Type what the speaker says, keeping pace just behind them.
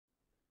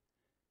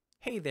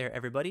Hey there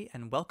everybody,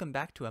 and welcome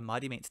back to a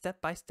ModyMate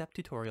step-by-step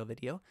tutorial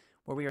video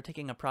where we are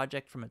taking a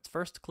project from its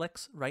first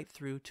clicks right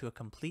through to a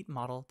complete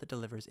model that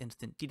delivers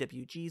instant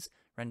DWGs,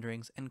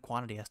 renderings, and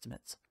quantity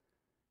estimates.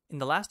 In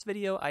the last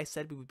video I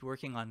said we would be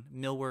working on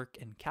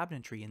millwork and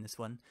cabinetry in this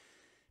one,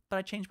 but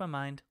I changed my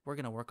mind. We're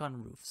going to work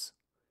on roofs.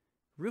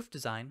 Roof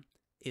design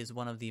is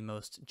one of the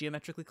most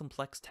geometrically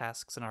complex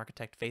tasks an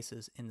architect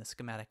faces in the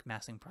schematic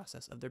massing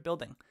process of their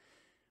building.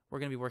 We're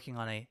going to be working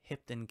on a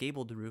hipped and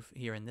gabled roof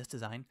here in this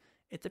design.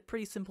 It's a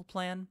pretty simple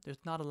plan.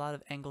 There's not a lot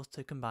of angles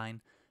to combine,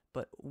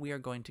 but we are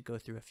going to go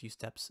through a few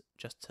steps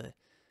just to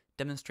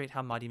demonstrate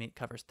how ModyMate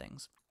covers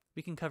things.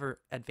 We can cover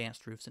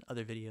advanced roofs in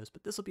other videos,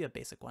 but this will be a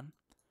basic one.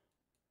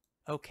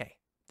 Okay,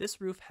 this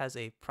roof has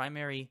a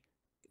primary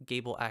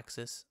gable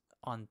axis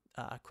on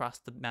across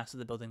the mass of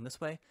the building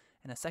this way,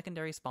 and a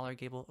secondary smaller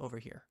gable over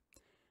here.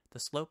 The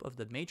slope of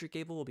the major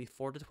gable will be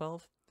 4 to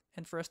 12,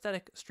 and for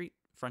aesthetic street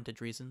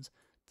frontage reasons,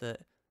 the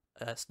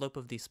slope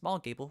of the small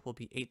gable will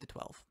be 8 to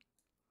 12.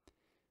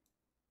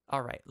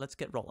 Alright, let's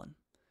get rolling.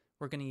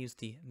 We're going to use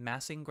the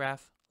massing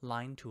graph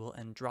line tool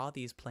and draw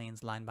these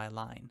planes line by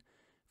line.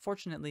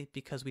 Fortunately,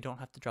 because we don't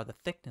have to draw the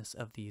thickness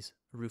of these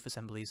roof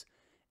assemblies,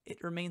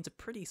 it remains a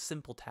pretty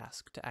simple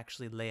task to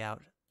actually lay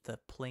out the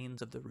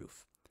planes of the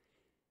roof.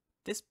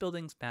 This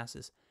building's mass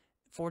is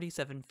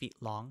 47 feet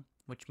long,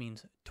 which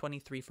means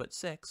 23 foot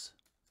 6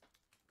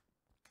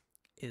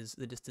 is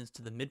the distance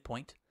to the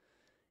midpoint.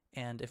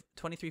 And if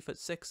 23 foot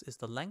 6 is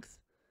the length,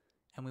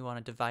 and we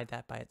want to divide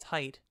that by its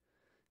height,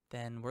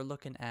 then we're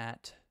looking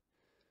at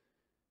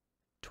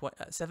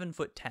 7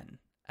 foot 10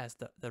 as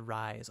the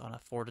rise on a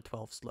 4 to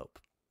 12 slope.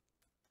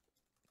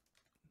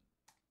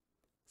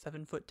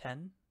 7 foot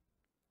 10,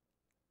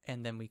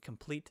 and then we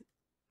complete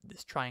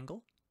this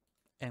triangle,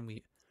 and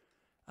we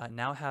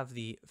now have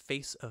the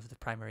face of the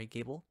primary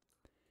gable.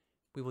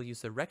 We will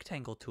use the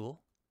rectangle tool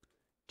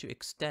to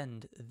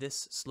extend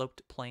this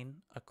sloped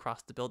plane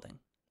across the building.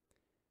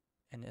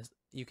 And as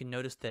you can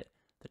notice that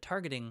the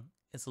targeting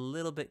is a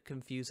little bit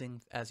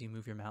confusing as you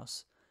move your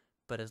mouse,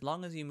 but as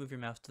long as you move your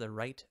mouse to the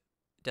right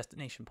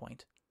destination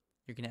point,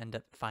 you're going to end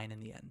up fine in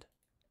the end.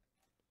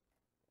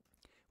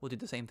 We'll do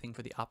the same thing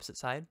for the opposite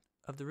side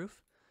of the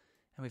roof,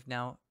 and we've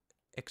now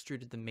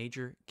extruded the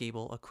major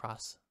gable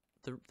across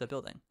the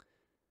building.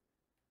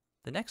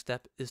 The next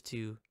step is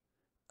to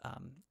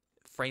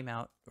frame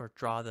out or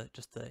draw the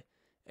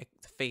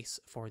face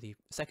for the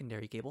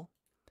secondary gable.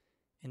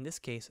 In this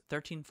case,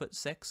 13 foot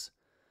 6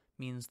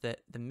 means that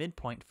the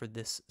midpoint for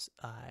this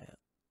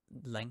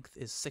length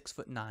is 6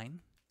 foot 9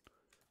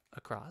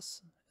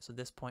 across. So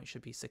this point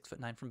should be 6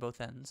 foot 9 from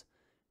both ends.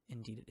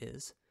 Indeed it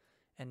is.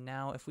 And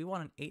now if we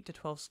want an 8 to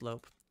 12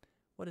 slope,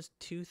 what is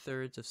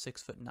 2/3 of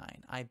 6 foot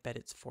 9? I bet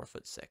it's 4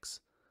 foot 6.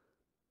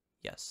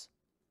 Yes.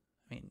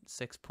 I mean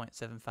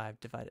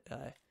 6.75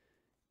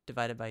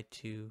 divided by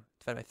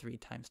 3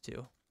 times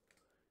 2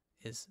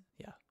 is,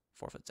 yeah,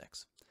 4 foot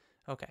 6.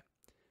 Okay.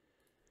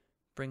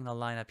 Bring the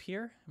line up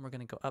here, and we're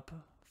going to go up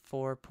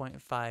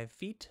 4.5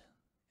 feet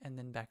and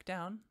then back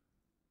down.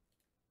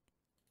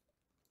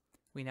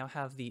 We now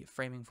have the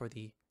framing for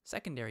the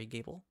secondary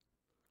gable,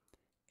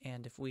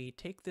 and if we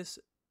take this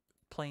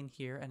plane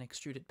here and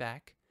extrude it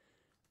back,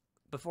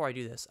 before I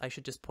do this, I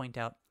should just point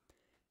out,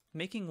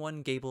 making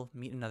one gable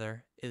meet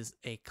another is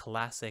a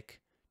classic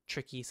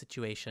tricky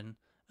situation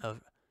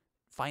of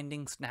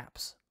finding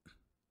snaps.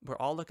 We're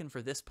all looking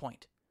for this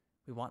point.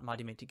 We want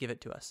ModyMate to give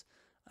it to us.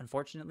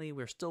 Unfortunately,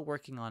 we're still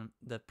working on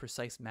the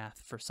precise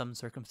math for some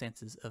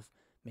circumstances of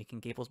making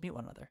gables meet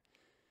one another.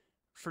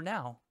 For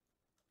now,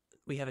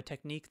 we have a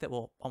technique that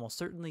will almost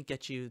certainly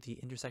get you the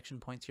intersection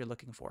points you're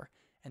looking for,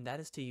 and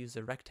that is to use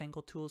the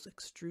rectangle tool's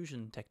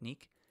extrusion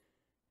technique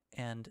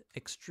and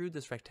extrude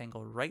this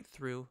rectangle right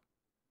through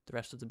the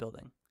rest of the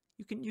building.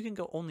 You can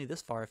go only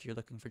this far if you're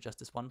looking for just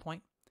this one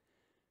point.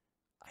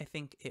 I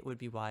think it would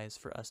be wise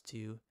for us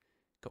to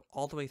go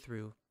all the way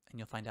through, and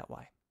you'll find out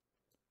why.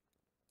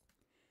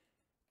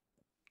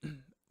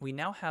 We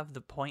now have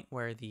the point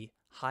where the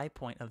high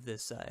point of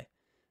this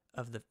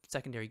of the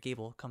secondary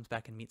gable comes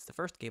back and meets the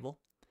first gable,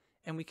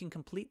 and we can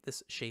complete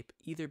this shape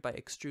either by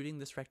extruding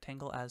this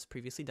rectangle as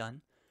previously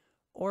done,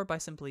 or by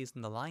simply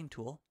using the line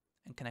tool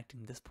and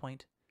connecting this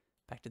point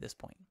back to this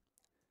point.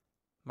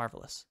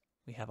 Marvelous.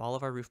 We have all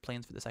of our roof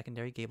planes for the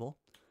secondary gable.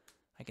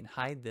 I can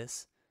hide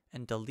this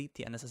and delete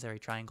the unnecessary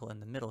triangle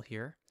in the middle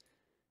here.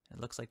 It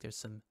looks like there's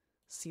some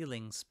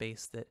ceiling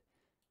space that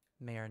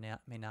may or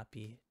may not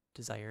be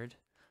desired.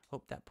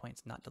 Hope that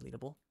point's not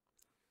deletable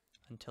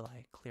until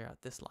I clear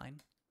out this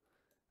line.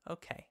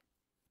 Okay,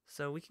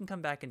 so we can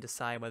come back and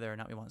decide whether or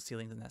not we want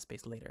ceilings in that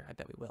space later. I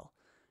bet we will.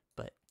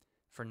 But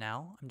for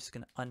now, I'm just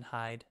going to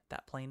unhide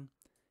that plane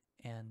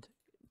and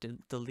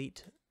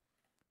delete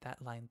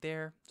that line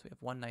there. So we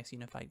have one nice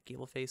unified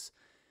gable face.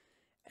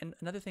 And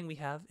another thing we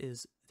have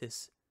is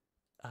this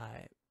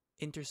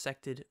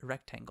intersected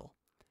rectangle.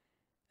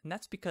 And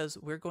that's because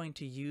we're going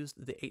to use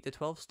the 8 to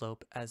 12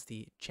 slope as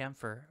the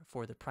chamfer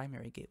for the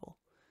primary gable.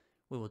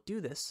 We will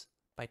do this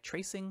by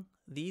tracing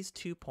these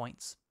 2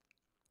 points,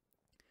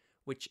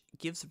 which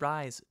gives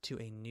rise to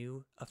a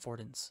new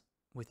affordance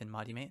within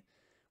ModyMate.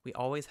 We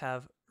always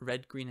have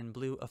red, green, and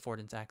blue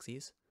affordance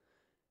axes,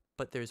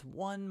 but there's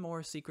one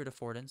more secret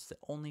affordance that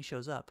only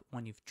shows up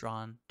when you've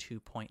drawn 2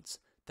 points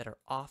that are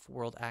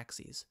off-world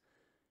axes.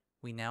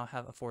 We now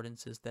have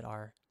affordances that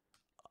are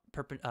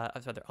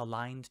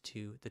aligned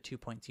to the 2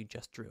 points you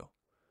just drew.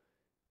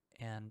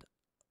 And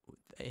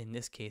in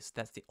this case,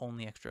 that's the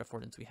only extra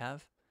affordance we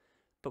have.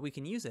 But we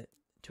can use it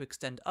to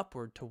extend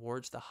upward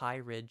towards the high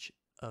ridge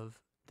of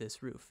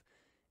this roof.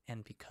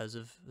 And because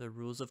of the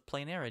rules of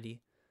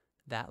planarity,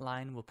 that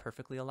line will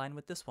perfectly align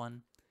with this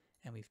one,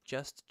 and we've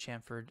just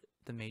chamfered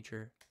the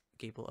major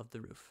gable of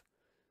the roof.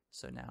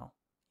 So now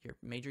your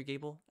major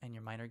gable and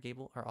your minor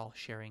gable are all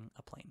sharing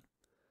a plane.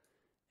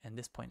 And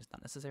this point is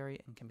not necessary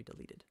and can be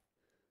deleted.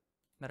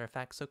 Matter of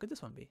fact, so could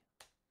this one be.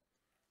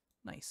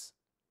 Nice.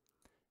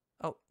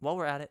 Oh, while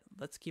we're at it,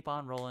 let's keep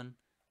on rolling.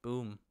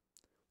 Boom.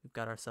 We've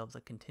got ourselves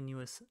a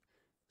continuous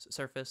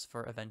surface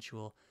for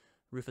eventual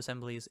roof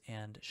assemblies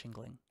and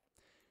shingling.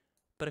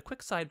 But a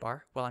quick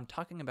sidebar, while I'm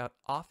talking about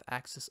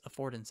off-axis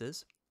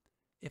affordances,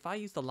 if I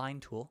use the line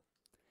tool,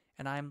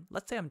 and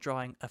let's say I'm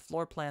drawing a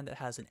floor plan that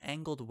has an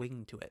angled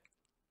wing to it.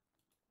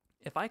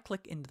 If I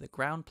click into the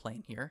ground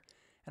plane here,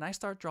 and I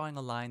start drawing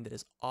a line that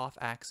is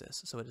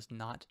off-axis, so it is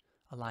not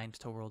aligned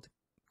toward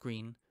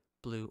green,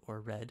 blue,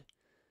 or red,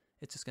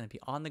 it's just going to be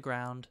on the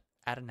ground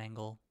at an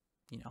angle,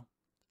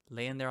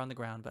 laying there on the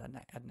ground, but at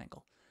an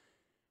angle.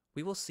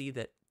 We will see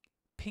that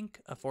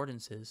pink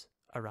affordances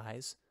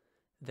arise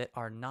that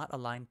are not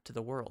aligned to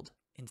the world.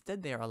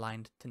 Instead, they are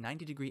aligned to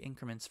 90-degree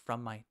increments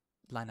from my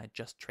line I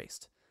just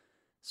traced.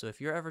 So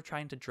if you're ever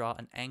trying to draw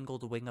an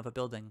angled wing of a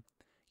building,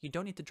 you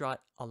don't need to draw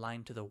it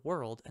aligned to the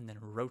world and then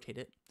rotate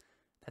it.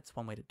 That's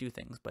one way to do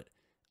things, but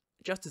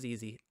just as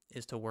easy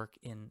is to work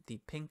in the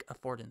pink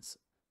affordance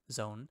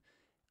zone,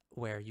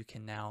 where you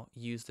can now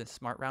use the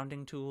smart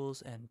rounding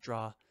tools and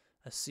draw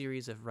a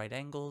series of right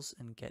angles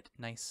and get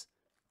nice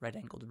right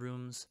angled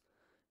rooms,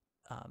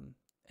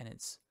 and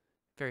it's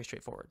very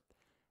straightforward.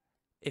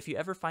 If you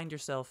ever find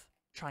yourself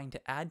trying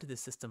to add to the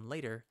system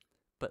later,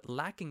 but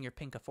lacking your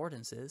pink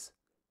affordances,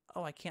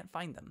 oh, I can't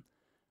find them.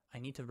 I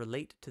need to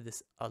relate to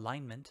this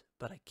alignment,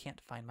 but I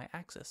can't find my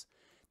axis.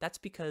 That's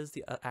because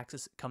the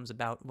axis comes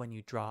about when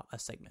you draw a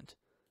segment.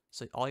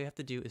 So all you have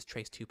to do is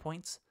trace 2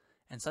 points,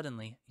 and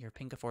suddenly your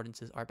pink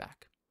affordances are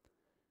back.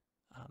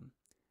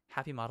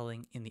 Happy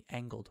modeling in the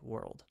angled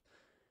world.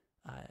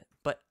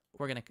 But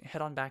we're going to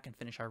head on back and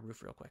finish our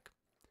roof real quick.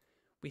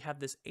 We have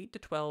this 8 to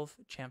 12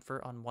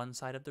 chamfer on one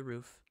side of the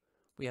roof.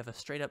 We have a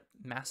straight up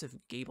massive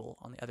gable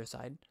on the other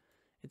side.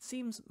 It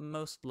seems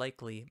most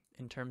likely,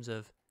 in terms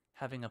of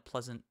having a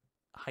pleasant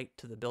height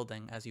to the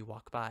building as you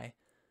walk by,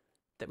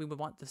 that we would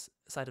want this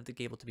side of the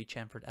gable to be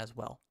chamfered as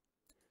well.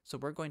 So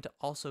we're going to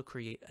also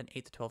create an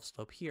 8 to 12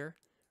 slope here,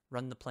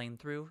 run the plane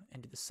through,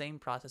 and do the same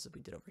process that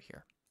we did over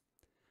here.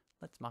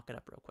 Let's mock it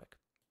up real quick.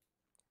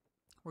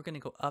 We're going to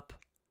go up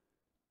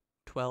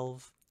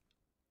 12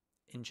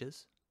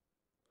 inches,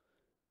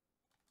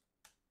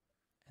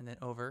 and then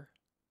over,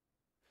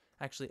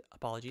 actually,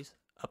 apologies,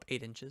 up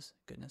 8 inches,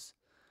 goodness,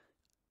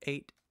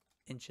 8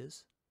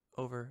 inches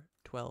over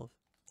 12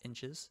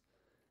 inches,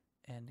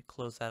 and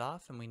close that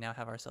off, and we now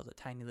have ourselves a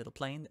tiny little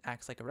plane that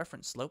acts like a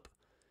reference slope.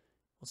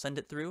 We'll send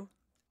it through,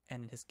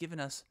 and it has given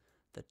us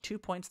the 2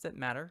 points that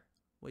matter,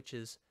 which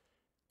is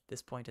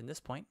this point and this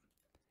point,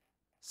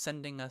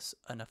 sending us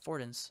an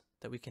affordance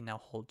that we can now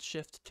hold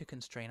shift to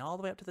constrain all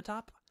the way up to the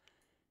top,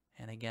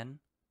 and again,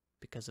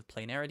 because of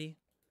planarity,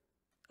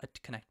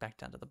 to connect back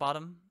down to the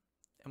bottom,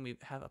 and we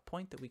have a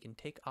point that we can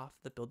take off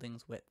the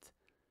building's width.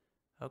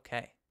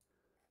 Okay,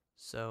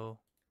 so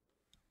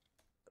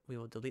we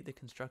will delete the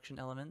construction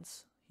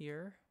elements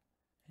here,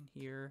 and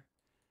here,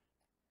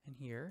 and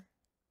here.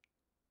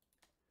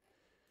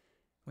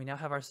 We now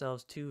have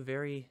ourselves 2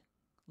 very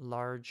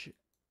large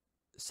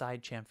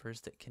side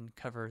chamfers that can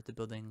cover the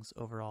building's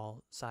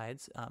overall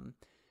sides.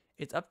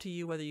 It's up to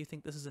you whether you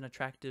think this is an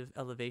attractive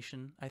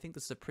elevation. I think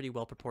this is a pretty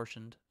well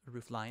proportioned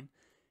roof line.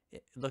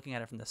 Looking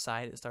at it from the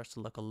side, it starts to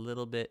look a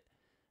little bit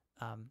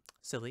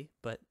silly,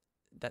 but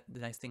the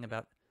nice thing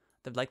about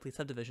the likely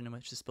subdivision in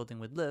which this building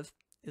would live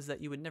is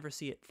that you would never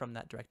see it from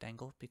that direct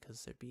angle,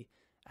 because there'd be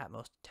at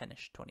most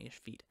 10-ish,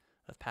 20-ish feet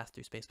of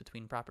pass-through space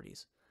between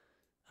properties.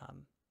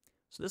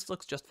 So this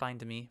looks just fine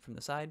to me from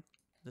the side.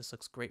 This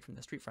looks great from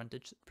the street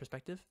frontage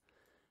perspective.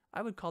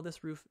 I would call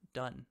this roof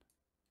done.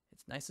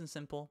 It's nice and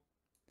simple.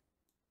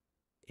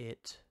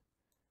 It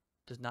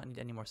does not need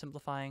any more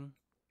simplifying.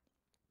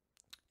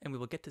 And we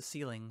will get to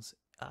ceilings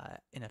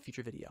in a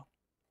future video.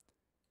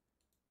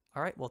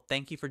 All right, well,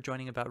 thank you for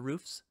joining about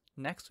roofs.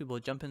 Next, we will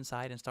jump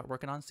inside and start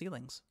working on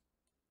ceilings.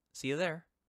 See you there.